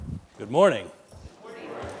Good morning.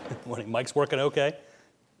 Good morning. Mike's working okay?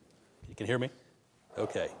 You can hear me?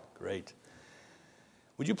 Okay, great.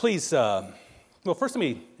 Would you please, first let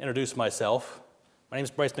me introduce myself. My name is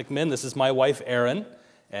Bryce McMinn. This is my wife, Erin,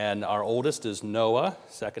 and our oldest is Noah.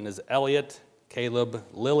 Second is Elliot, Caleb,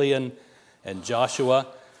 Lillian, and Joshua.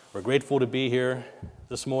 We're grateful to be here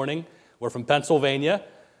this morning. We're from Pennsylvania.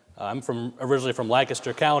 I'm originally from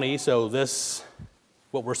Lancaster County, so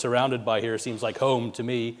what we're surrounded by here seems like home to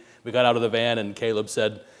me. We got out of the van and Caleb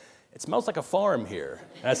said, "It smells like a farm here."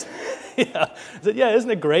 I said,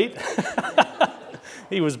 isn't it great?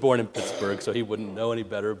 He was born in Pittsburgh, so he wouldn't know any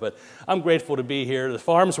better, but I'm grateful to be here. The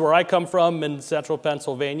farms where I come from in central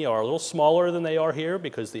Pennsylvania are a little smaller than they are here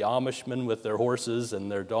because the Amishmen with their horses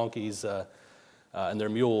and their donkeys and their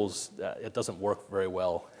mules, it doesn't work very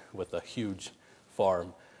well with a huge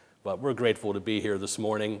farm. But we're grateful to be here this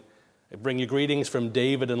morning. I bring you greetings from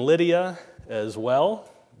David and Lydia as well.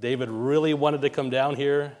 David really wanted to come down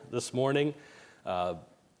here this morning.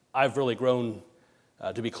 I've really grown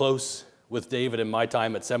to be close with David in my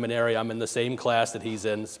time at seminary. I'm in the same class that he's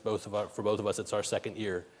in. For both of us, it's our second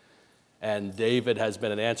year. And David has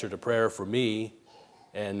been an answer to prayer for me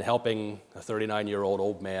in helping a 39-year-old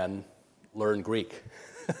old man learn Greek.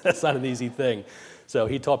 That's not an easy thing. So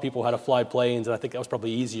he taught people how to fly planes, and I think that was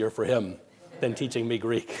probably easier for him than teaching me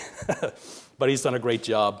Greek. But he's done a great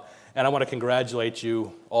job. And I want to congratulate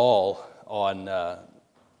you all on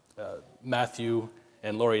Matthew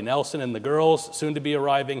and Lori Nelson and the girls soon to be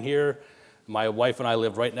arriving here. My wife and I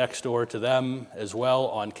live right next door to them as well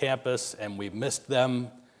on campus, and we missed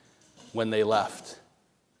them when they left.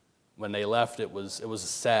 When they left, it was a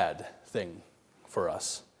sad thing for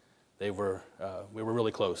us. We were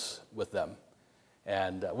really close with them.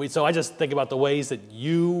 And so I just think about the ways that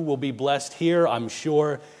you will be blessed here. I'm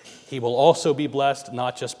sure he will also be blessed,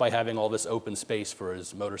 not just by having all this open space for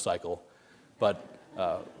his motorcycle, but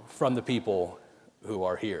from the people who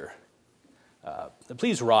are here.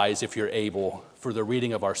 Please rise if you're able for the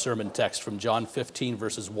reading of our sermon text from John 15,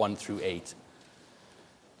 verses 1 through 8.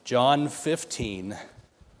 John 15,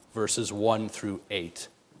 verses 1 through 8.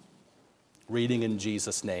 Reading in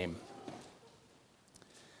Jesus' name.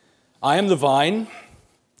 I am the vine,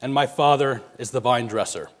 and my Father is the vine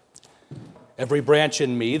dresser. Every branch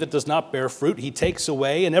in me that does not bear fruit, he takes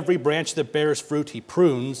away, and every branch that bears fruit, he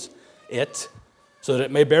prunes it so that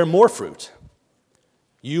it may bear more fruit.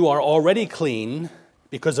 You are already clean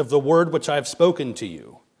because of the word which I have spoken to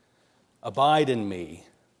you. Abide in me,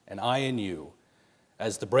 and I in you.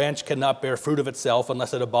 As the branch cannot bear fruit of itself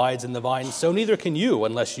unless it abides in the vine, so neither can you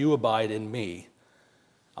unless you abide in me.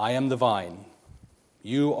 I am the vine.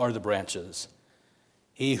 You are the branches.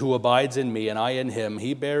 He who abides in me and I in him,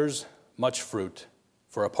 he bears much fruit,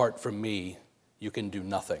 for apart from me, you can do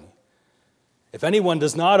nothing. If anyone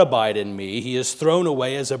does not abide in me, he is thrown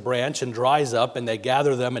away as a branch and dries up, and they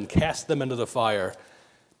gather them and cast them into the fire,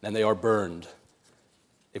 and they are burned.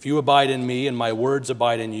 If you abide in me and my words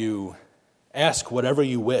abide in you, ask whatever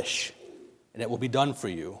you wish, and it will be done for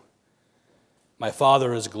you. My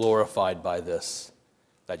Father is glorified by this,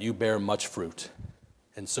 that you bear much fruit,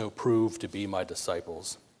 and so prove to be my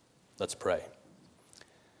disciples. Let's pray.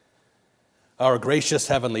 Our gracious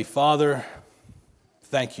Heavenly Father,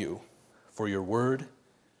 thank you for your word.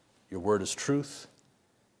 Your word is truth.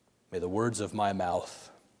 May the words of my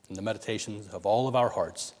mouth and the meditations of all of our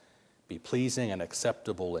hearts be pleasing and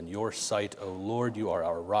acceptable in your sight. O Lord, you are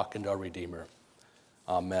our rock and our redeemer.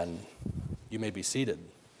 Amen. You may be seated.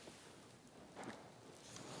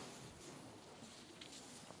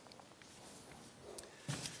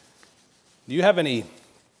 Do you have any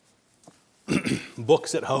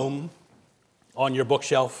books at home on your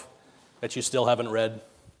bookshelf that you still haven't read?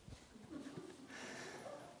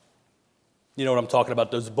 You know what I'm talking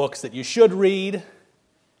about, those books that you should read.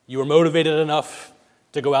 You were motivated enough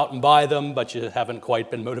to go out and buy them, but you haven't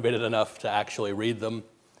quite been motivated enough to actually read them.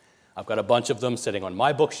 I've got a bunch of them sitting on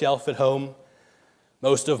my bookshelf at home.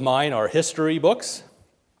 Most of mine are history books.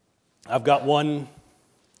 I've got one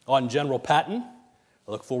on General Patton.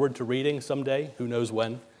 I look forward to reading someday, who knows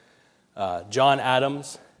when. John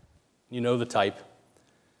Adams, you know the type.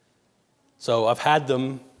 So I've had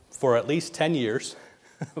them for at least 10 years,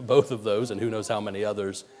 both of those, and who knows how many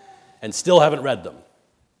others, and still haven't read them.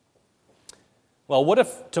 Well, what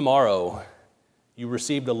if tomorrow you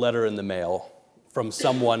received a letter in the mail from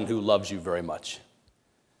someone who loves you very much?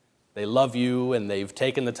 They love you, and they've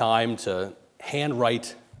taken the time to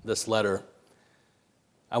handwrite this letter.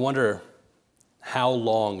 I wonder how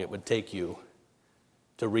long it would take you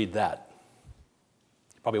to read that.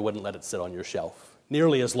 You probably wouldn't let it sit on your shelf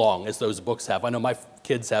nearly as long as those books have. I know my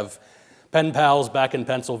kids have pen pals back in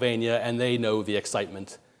Pennsylvania, and they know the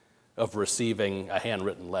excitement of receiving a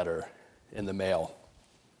handwritten letter in the mail.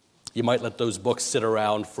 You might let those books sit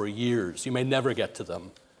around for years. You may never get to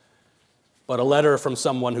them. But a letter from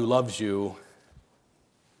someone who loves you,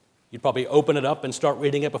 you'd probably open it up and start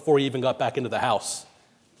reading it before you even got back into the house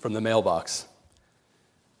from the mailbox.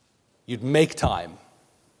 You'd make time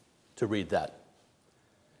to read that.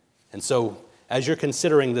 And so, as you're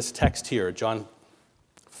considering this text here, John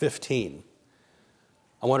 15,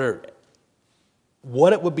 I wonder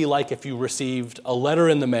what it would be like if you received a letter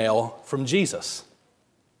in the mail from Jesus.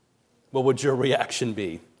 What would your reaction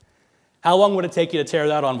be? How long would it take you to tear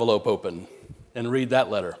that envelope open and read that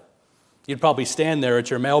letter? You'd probably stand there at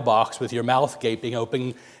your mailbox with your mouth gaping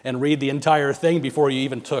open and read the entire thing before you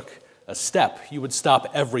even took a step. You would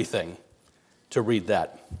stop everything to read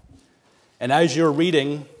that. And as you're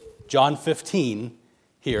reading John 15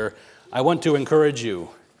 here, I want to encourage you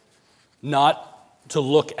not to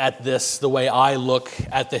look at this the way I look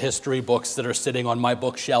at the history books that are sitting on my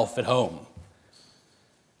bookshelf at home.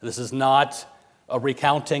 This is not a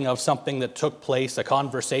recounting of something that took place, a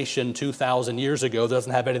conversation 2,000 years ago that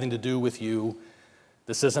doesn't have anything to do with you.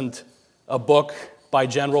 This isn't a book by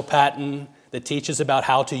General Patton that teaches about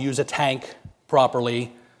how to use a tank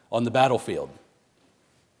properly on the battlefield.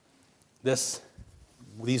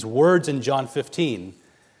 These words in John 15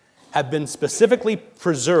 have been specifically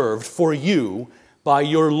preserved for you by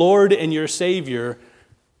your Lord and your Savior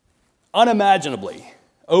unimaginably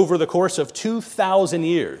over the course of 2,000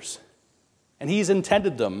 years. And he's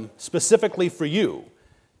intended them specifically for you.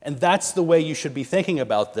 And that's the way you should be thinking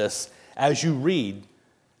about this as you read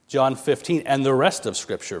John 15 and the rest of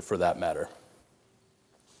Scripture for that matter.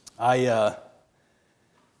 I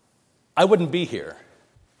wouldn't be here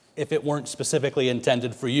if it weren't specifically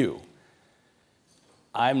intended for you.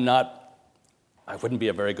 I wouldn't be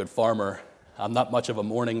a very good farmer. I'm not much of a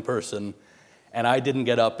morning person. And I didn't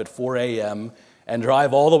get up at 4 a.m. and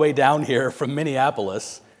drive all the way down here from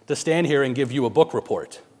Minneapolis to stand here and give you a book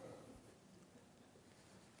report.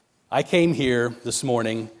 I came here this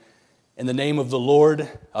morning in the name of the Lord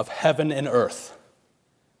of heaven and earth,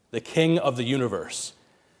 the King of the universe,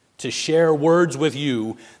 to share words with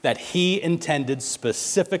you that he intended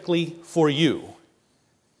specifically for you.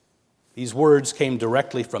 These words came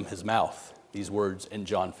directly from his mouth, these words in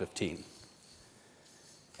John 15.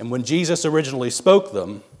 And when Jesus originally spoke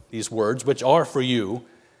them, these words, which are for you,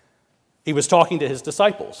 he was talking to his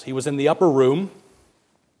disciples. He was in the upper room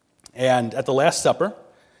and at the Last Supper,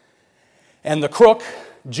 and the crook,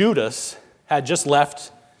 Judas, had just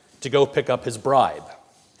left to go pick up his bribe,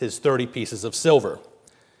 his 30 pieces of silver,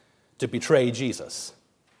 to betray Jesus.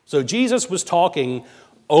 So Jesus was talking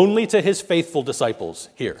only to his faithful disciples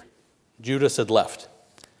here. Judas had left.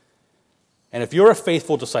 And if you're a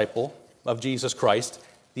faithful disciple of Jesus Christ,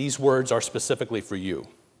 these words are specifically for you.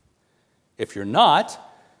 If you're not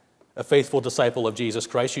a faithful disciple of Jesus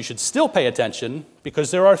Christ, you should still pay attention because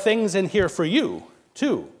there are things in here for you,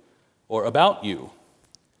 too, or about you.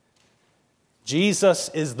 Jesus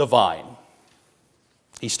is the vine.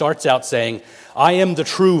 He starts out saying, I am the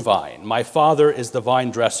true vine. My Father is the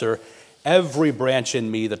vine dresser. Every branch in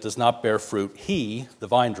me that does not bear fruit, he, the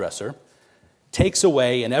vine dresser, takes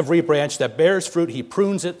away, and every branch that bears fruit, he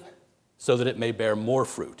prunes it so that it may bear more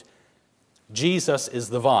fruit. Jesus is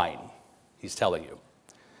the vine, he's telling you.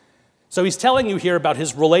 So he's telling you here about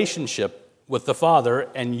his relationship with the Father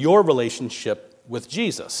and your relationship with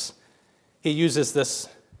Jesus. He uses this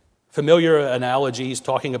familiar analogy. He's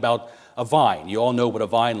talking about a vine. You all know what a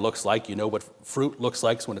vine looks like. You know what fruit looks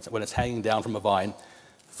like when it's hanging down from a vine.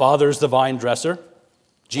 Father's the vine dresser.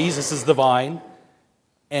 Jesus is the vine.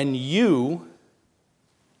 And you,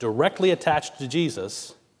 directly attached to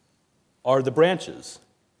Jesus, are the branches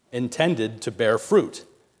intended to bear fruit.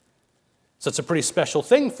 So it's a pretty special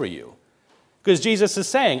thing for you. Because Jesus is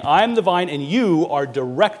saying, I'm the vine and you are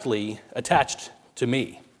directly attached to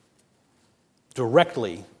me.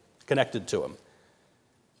 Directly connected to him.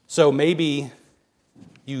 So maybe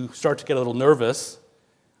you start to get a little nervous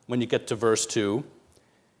when you get to verse 2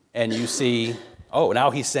 and you see, oh,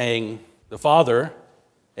 now he's saying the Father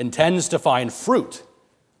intends to find fruit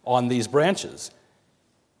on these branches.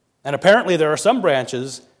 And apparently there are some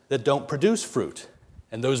branches that don't produce fruit,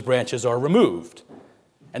 and those branches are removed.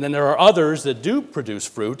 And then there are others that do produce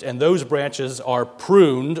fruit, and those branches are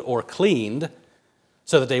pruned or cleaned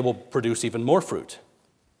so that they will produce even more fruit.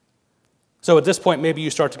 So at this point, maybe you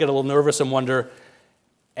start to get a little nervous and wonder,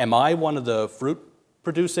 am I one of the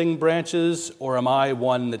fruit-producing branches, or am I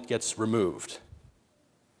one that gets removed?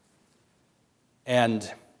 And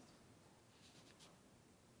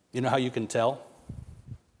you know how you can tell?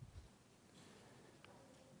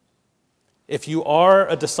 If you are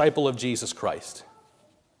a disciple of Jesus Christ,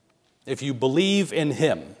 if you believe in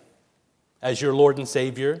him as your Lord and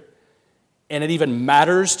Savior, and it even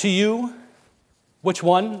matters to you which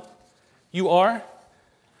one you are,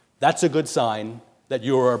 that's a good sign that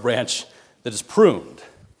you are a branch that is pruned.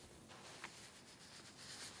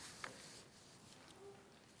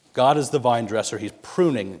 God is the vine dresser. He's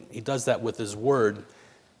pruning. He does that with his word.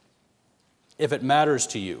 If it matters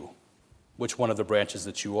to you which one of the branches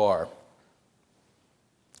that you are.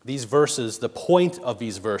 These verses, the point of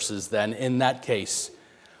these verses then, in that case,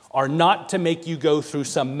 are not to make you go through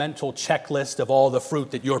some mental checklist of all the fruit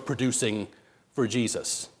that you're producing for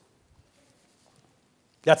Jesus.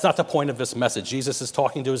 That's not the point of this message. Jesus is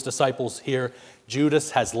talking to his disciples here. Judas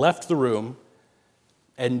has left the room,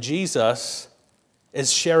 and Jesus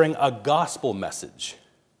is sharing a gospel message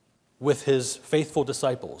with his faithful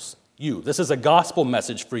disciples. You. This is a gospel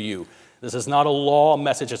message for you. This is not a law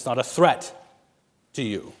message. It's not a threat to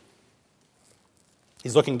you.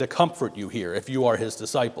 He's looking to comfort you here if you are his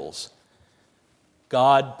disciples.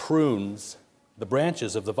 God prunes the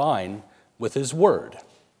branches of the vine with his word.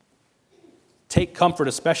 Take comfort,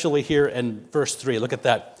 especially here in verse 3. Look at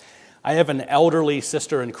that. I have an elderly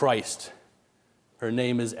sister in Christ. Her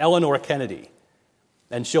name is Eleanor Kennedy.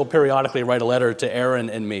 And she'll periodically write a letter to Aaron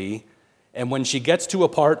and me. And when she gets to a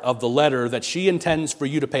part of the letter that she intends for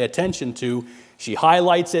you to pay attention to, she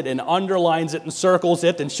highlights it and underlines it and circles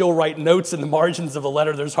it, and she'll write notes in the margins of the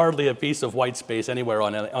letter. There's hardly a piece of white space anywhere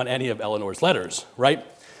on any of Eleanor's letters, right?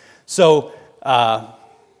 So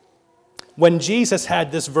when Jesus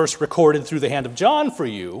had this verse recorded through the hand of John for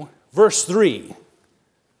you, verse 3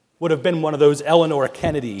 would have been one of those Eleanor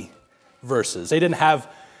Kennedy verses. They didn't have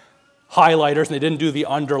highlighters, and they didn't do the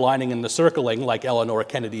underlining and the circling like Eleanor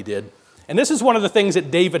Kennedy did. And this is one of the things that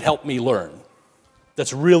David helped me learn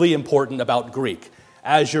that's really important about Greek.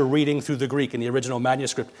 As you're reading through the Greek in the original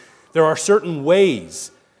manuscript, there are certain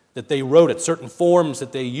ways that they wrote it, certain forms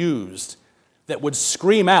that they used that would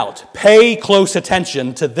scream out, pay close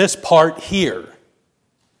attention to this part here.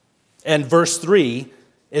 And verse 3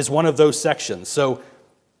 is one of those sections. So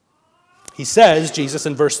he says, Jesus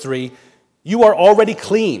in verse 3, you are already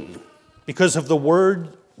clean because of the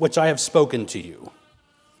word which I have spoken to you.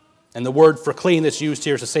 And the word for clean that's used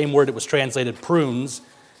here is the same word that was translated prunes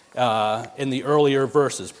in the earlier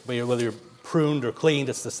verses. Whether you're pruned or cleaned,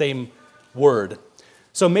 it's the same word.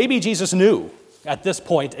 So maybe Jesus knew at this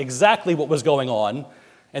point exactly what was going on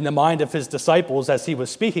in the mind of his disciples as he was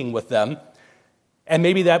speaking with them. And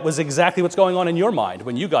maybe that was exactly what's going on in your mind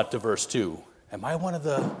when you got to verse 2. Am I one of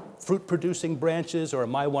the fruit-producing branches, or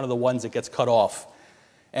am I one of the ones that gets cut off?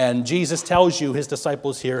 And Jesus tells you, his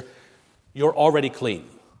disciples here, you're already clean.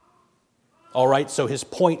 All right, so his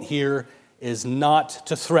point here is not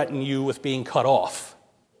to threaten you with being cut off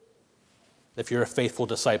if you're a faithful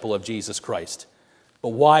disciple of Jesus Christ. But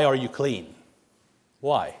why are you clean?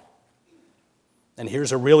 Why? And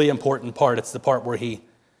here's a really important part. It's the part where he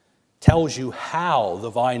tells you how the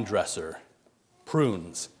vine dresser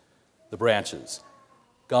prunes the branches.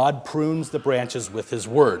 God prunes the branches with his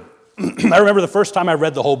word. I remember the first time I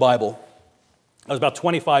read the whole Bible. I was about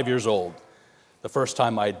 25 years old the first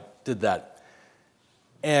time I did that.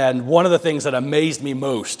 And one of the things that amazed me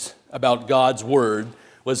most about God's word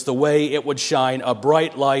was the way it would shine a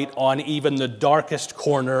bright light on even the darkest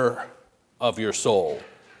corner of your soul.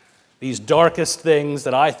 These darkest things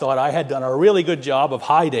that I thought I had done a really good job of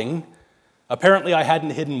hiding, apparently I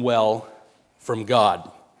hadn't hidden well from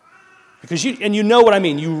God. Because you know what I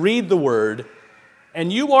mean. You read the word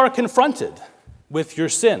and you are confronted with your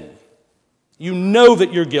sin. You know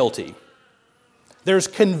that you're guilty. There's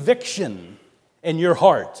conviction in your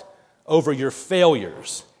heart over your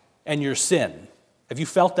failures and your sin. Have you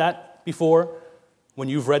felt that before when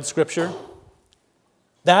you've read Scripture?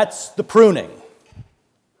 That's the pruning.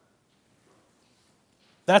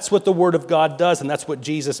 That's what the Word of God does, and that's what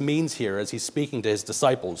Jesus means here as he's speaking to his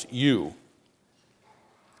disciples. You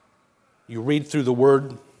read through the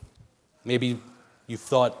Word, maybe you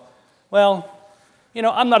thought, well,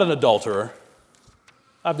 I'm not an adulterer.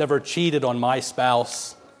 I've never cheated on my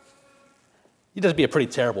spouse. You'd just be a pretty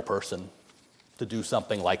terrible person to do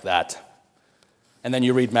something like that. And then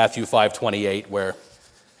you read Matthew 5:28, where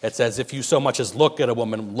it says, if you so much as look at a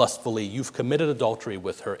woman lustfully, you've committed adultery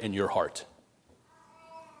with her in your heart.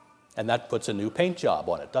 And that puts a new paint job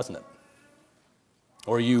on it, doesn't it?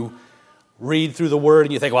 Or you read through the word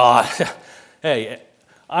and you think, well, hey,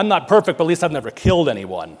 I'm not perfect, but at least I've never killed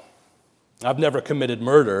anyone. I've never committed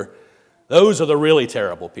murder. Those are the really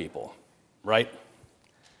terrible people, right?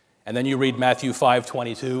 And then you read Matthew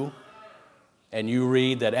 5:22, and you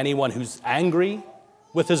read that anyone who's angry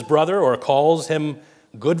with his brother or calls him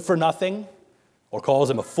good for nothing or calls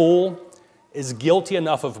him a fool is guilty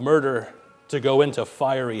enough of murder to go into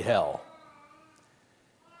fiery hell.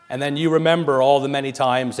 And then you remember all the many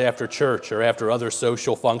times after church or after other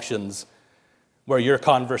social functions where your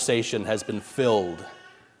conversation has been filled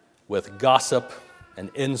with gossip and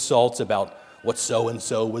insults about what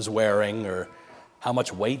so-and-so was wearing or how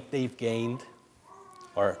much weight they've gained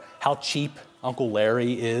or how cheap Uncle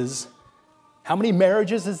Larry is. How many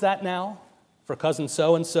marriages is that now for cousin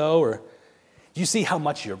so-and-so? Or do you see how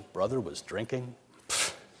much your brother was drinking?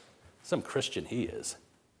 Pfft, some Christian he is.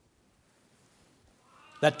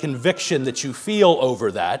 That conviction that you feel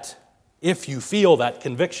over that, if you feel that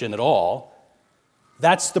conviction at all,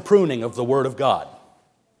 that's the pruning of the Word of God.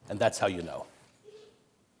 And that's how you know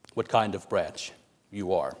what kind of branch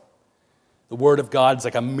you are. The Word of God's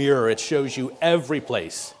like a mirror. It shows you every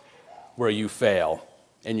place where you fail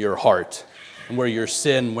in your heart and where your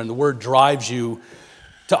sin, when the Word drives you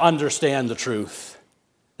to understand the truth,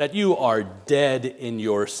 that you are dead in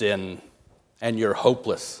your sin and you're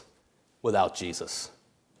hopeless without Jesus.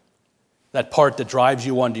 That part that drives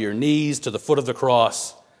you onto your knees to the foot of the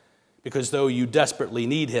cross, because though you desperately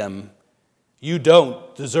need him, you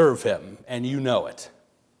don't deserve him, and you know it.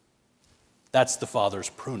 That's the Father's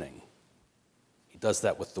pruning. He does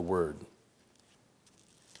that with the Word.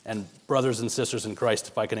 And brothers and sisters in Christ,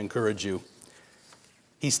 if I can encourage you,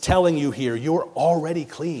 he's telling you here, you're already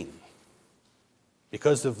clean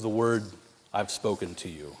because of the Word I've spoken to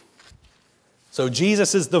you. So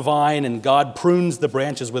Jesus is the vine, and God prunes the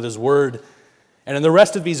branches with his Word. And in the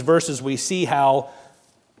rest of these verses, we see how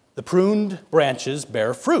the pruned branches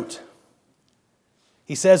bear fruit.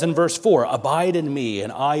 He says in verse 4, "Abide in me,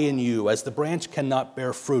 and I in you, as the branch cannot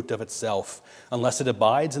bear fruit of itself unless it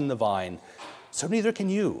abides in the vine, so neither can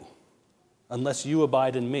you unless you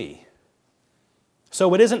abide in me."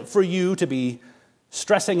 So it isn't for you to be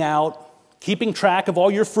stressing out, keeping track of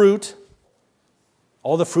all your fruit,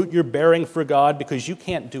 all the fruit you're bearing for God, because you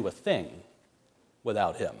can't do a thing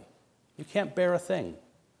without him. You can't bear a thing.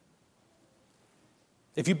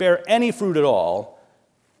 If you bear any fruit at all,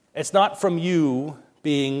 it's not from you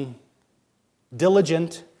being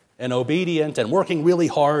diligent and obedient and working really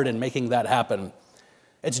hard and making that happen.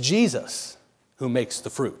 It's Jesus who makes the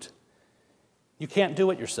fruit. You can't do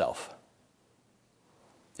it yourself.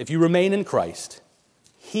 If you remain in Christ,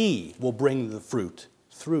 he will bring the fruit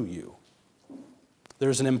through you.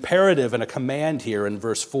 There's an imperative and a command here in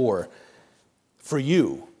verse 4 for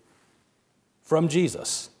you from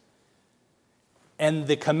Jesus. And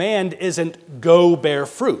the command isn't go bear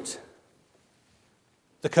fruit.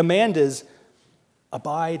 The command is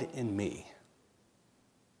abide in me.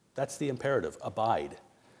 That's the imperative, abide.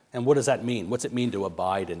 And what does that mean? What's it mean to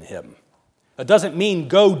abide in him? It doesn't mean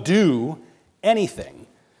go do anything.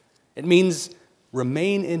 It means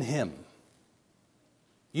remain in him.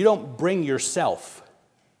 You don't bring yourself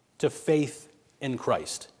to faith in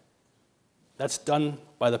Christ. That's done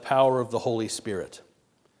by the power of the Holy Spirit.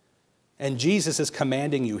 And Jesus is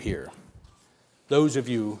commanding you here, those of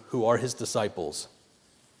you who are his disciples,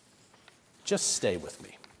 just stay with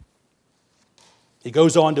me. He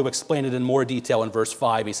goes on to explain it in more detail in verse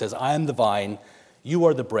 5. He says, "I am the vine, you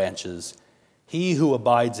are the branches. He who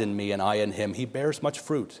abides in me and I in him, he bears much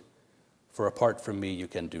fruit. For apart from me, you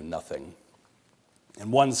can do nothing."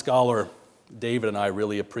 And one scholar, David and I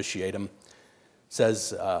really appreciate him,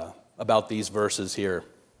 says about these verses here,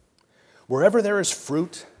 "Wherever there is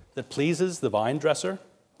fruit that pleases the vine dresser,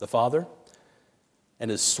 the Father, and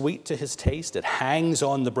is sweet to his taste, it hangs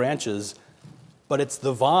on the branches, but it's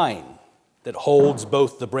the vine that holds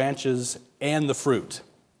both the branches and the fruit.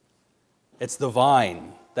 It's the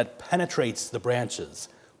vine that penetrates the branches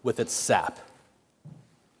with its sap."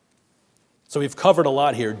 So we've covered a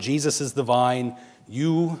lot here. Jesus is the vine.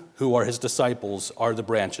 You who are his disciples are the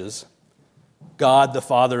branches. God the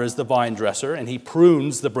Father is the vine dresser, and he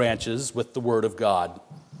prunes the branches with the Word of God.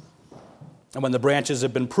 And when the branches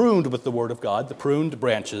have been pruned with the Word of God, the pruned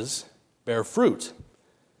branches bear fruit.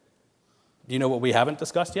 Do you know what we haven't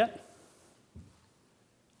discussed yet?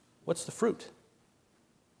 What's the fruit?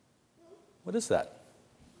 What is that?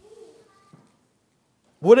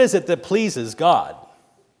 What is it that pleases God,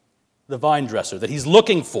 the vine dresser, that he's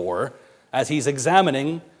looking for as he's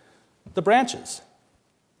examining the branches?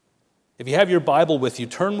 If you have your Bible with you,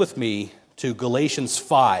 turn with me to Galatians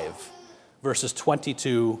 5, verses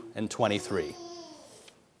 22 and 23.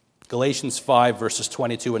 Galatians 5, verses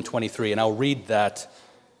 22 and 23, and I'll read that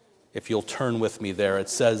if you'll turn with me there. It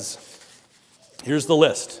says, here's the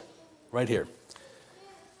list, right here.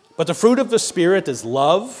 "But the fruit of the Spirit is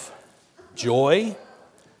love, joy,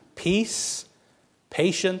 peace,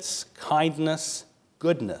 patience, kindness,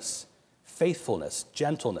 goodness, faithfulness,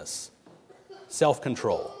 gentleness,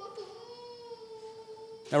 self-control.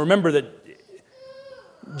 Now remember that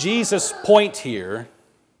Jesus' point here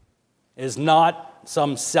is not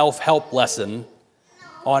some self-help lesson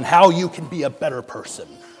on how you can be a better person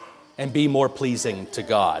and be more pleasing to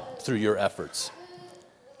God through your efforts.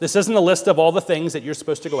 This isn't a list of all the things that you're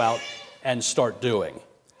supposed to go out and start doing.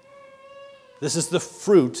 This is the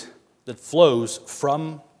fruit that flows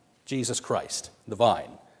from Jesus Christ, the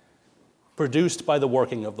vine, produced by the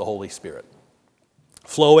working of the Holy Spirit,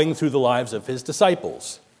 flowing through the lives of his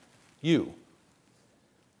disciples, you.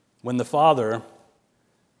 When the Father,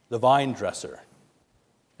 the vine dresser,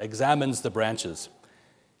 examines the branches,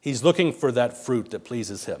 he's looking for that fruit that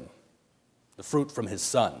pleases him, the fruit from his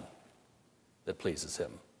Son that pleases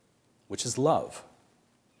him, which is love.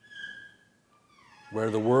 Where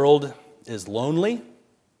the world is lonely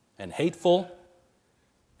and hateful,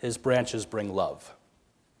 his branches bring love.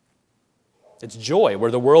 It's joy.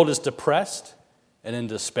 Where the world is depressed and in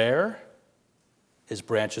despair, his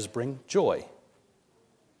branches bring joy.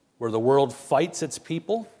 Where the world fights its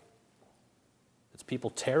people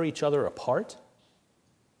tear each other apart,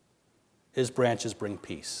 his branches bring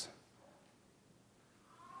peace.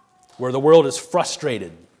 Where the world is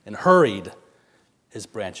frustrated and hurried, his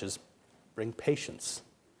branches bring patience.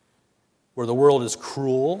 Where the world is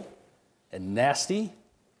cruel and nasty,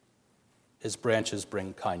 his branches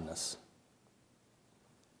bring kindness.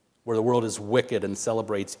 Where the world is wicked and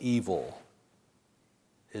celebrates evil,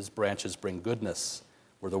 his branches bring goodness.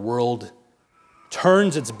 Where the world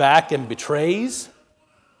turns its back and betrays,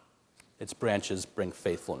 its branches bring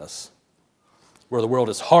faithfulness. Where the world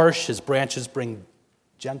is harsh, his branches bring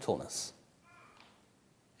gentleness.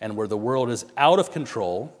 And where the world is out of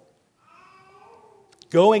control,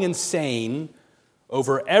 going insane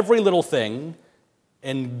over every little thing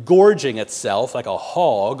and gorging itself like a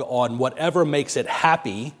hog on whatever makes it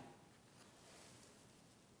happy,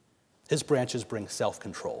 his branches bring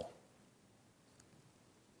self-control.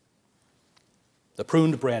 The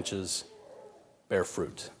pruned branches bear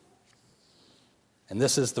fruit. And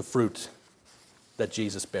this is the fruit that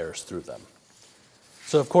Jesus bears through them.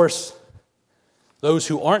 So, of course, those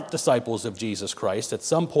who aren't disciples of Jesus Christ, at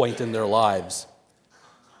some point in their lives,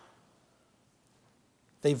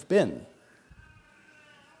 they've been.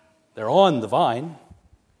 They're on the vine,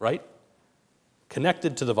 right?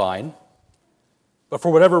 Connected to the vine. But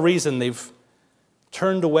for whatever reason, they've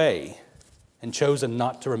turned away and chosen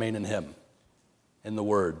not to remain in him, in the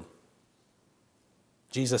Word.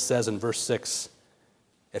 Jesus says in verse 6,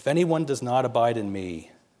 "If anyone does not abide in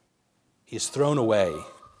me, he is thrown away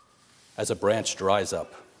as a branch dries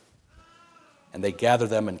up, and they gather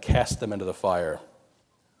them and cast them into the fire,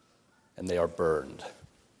 and they are burned."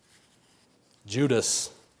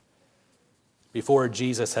 Judas, before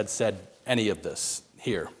Jesus had said any of this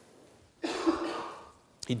here,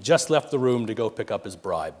 he'd just left the room to go pick up his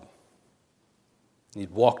bribe.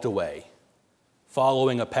 He'd walked away,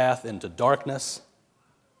 following a path into darkness,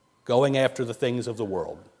 going after the things of the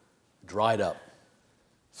world, dried up,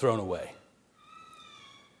 thrown away.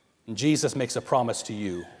 And Jesus makes a promise to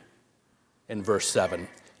you in verse 7.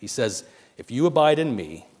 He says, "If you abide in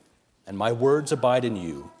me, and my words abide in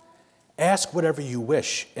you, ask whatever you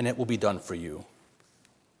wish, and it will be done for you."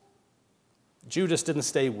 Judas didn't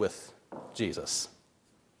stay with Jesus.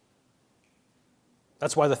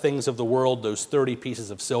 That's why the things of the world, those 30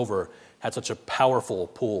 pieces of silver, had such a powerful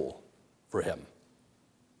pull for him.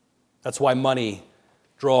 That's why money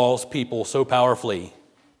draws people so powerfully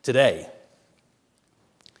today.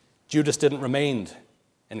 Judas didn't remain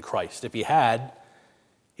in Christ. If he had,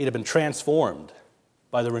 he'd have been transformed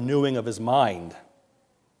by the renewing of his mind.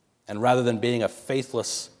 And rather than being a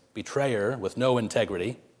faithless betrayer with no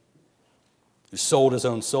integrity, who sold his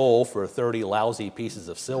own soul for 30 lousy pieces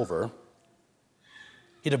of silver,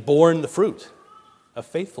 he'd have borne the fruit of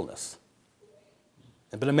faithfulness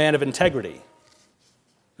and been a man of integrity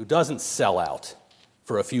who doesn't sell out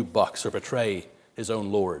for a few bucks or betray his own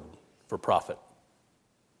Lord for profit,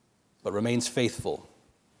 but remains faithful.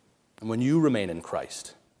 And when you remain in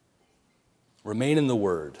Christ, remain in the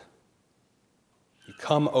Word, you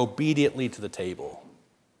come obediently to the table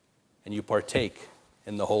and you partake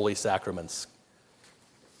in the holy sacraments.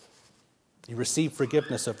 You receive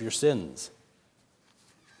forgiveness of your sins.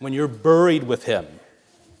 When you're buried with him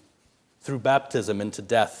through baptism into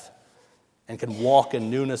death and can walk in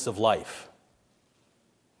newness of life,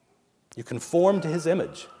 you conform to his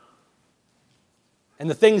image. And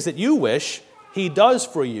the things that you wish, he does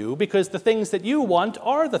for you, because the things that you want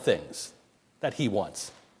are the things that he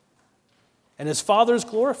wants. And his Father is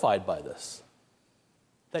glorified by this.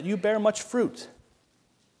 that you bear much fruit,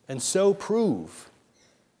 and so prove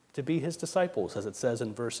to be his disciples, as it says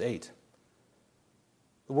in verse 8.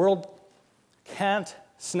 The world can't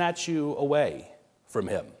snatch you away from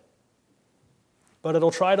him, but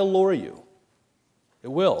it'll try to lure you.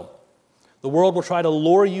 It will. The world will try to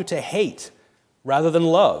lure you to hate rather than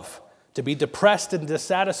love, to be depressed and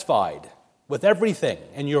dissatisfied with everything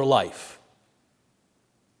in your life,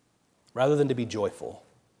 rather than to be joyful.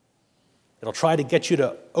 It'll try to get you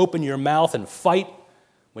to open your mouth and fight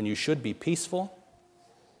when you should be peaceful.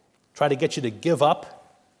 Try to get you to give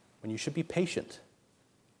up when you should be patient.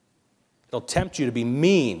 It'll tempt you to be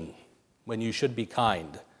mean when you should be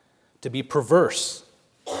kind, to be perverse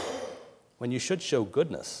when you should show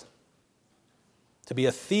goodness, to be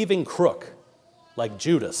a thieving crook like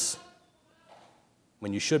Judas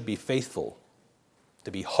when you should be faithful,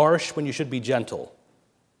 to be harsh when you should be gentle.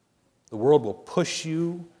 The world will push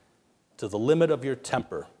you to the limit of your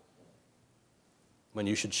temper when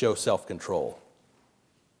you should show self-control.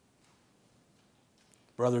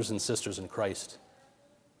 Brothers and sisters in Christ,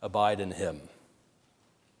 abide in him.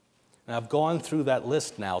 And I've gone through that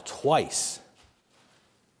list now twice,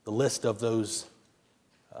 the list of those,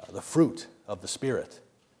 the fruit of the Spirit.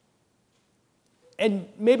 And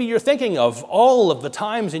maybe you're thinking of all of the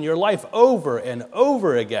times in your life over and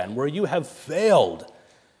over again where you have failed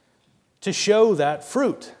to show that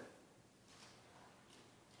fruit.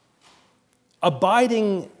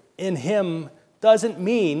 Abiding in him doesn't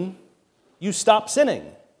mean you stop sinning.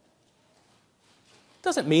 It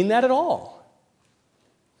doesn't mean that at all.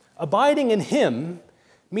 Abiding in him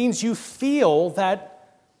means you feel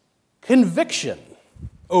that conviction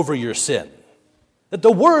over your sin, that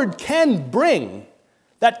the word can bring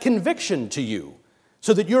that conviction to you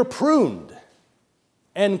so that you're pruned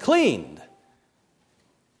and cleaned.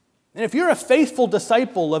 And if you're a faithful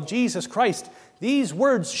disciple of Jesus Christ, these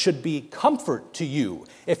words should be comfort to you.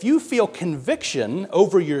 If you feel conviction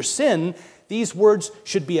over your sin, these words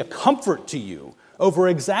should be a comfort to you over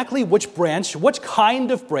exactly which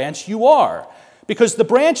kind of branch you are. Because the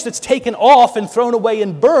branch that's taken off and thrown away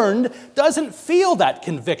and burned doesn't feel that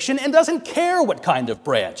conviction and doesn't care what kind of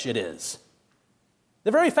branch it is.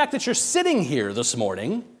 The very fact that you're sitting here this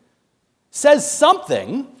morning says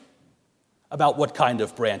something about what kind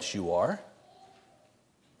of branch you are.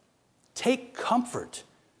 Take comfort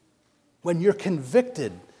when you're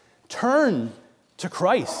convicted. Turn to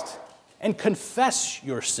Christ and confess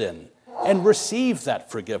your sin and receive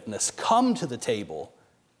that forgiveness. Come to the table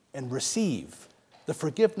and receive the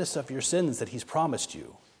forgiveness of your sins that he's promised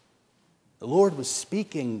you. The Lord was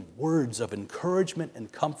speaking words of encouragement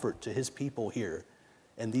and comfort to his people here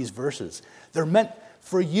in these verses. They're meant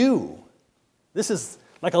for you. This is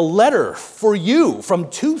like a letter for you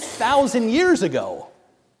from 2,000 years ago.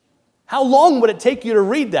 How long would it take you to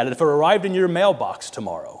read that if it arrived in your mailbox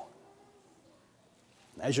tomorrow?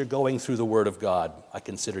 As you're going through the Word of God,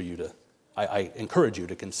 I encourage you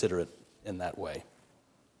to consider it in that way.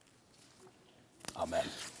 Amen.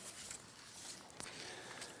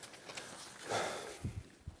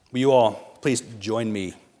 Will you all please join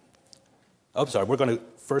me? We're going to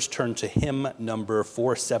first turn to hymn number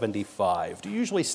 475. Do you usually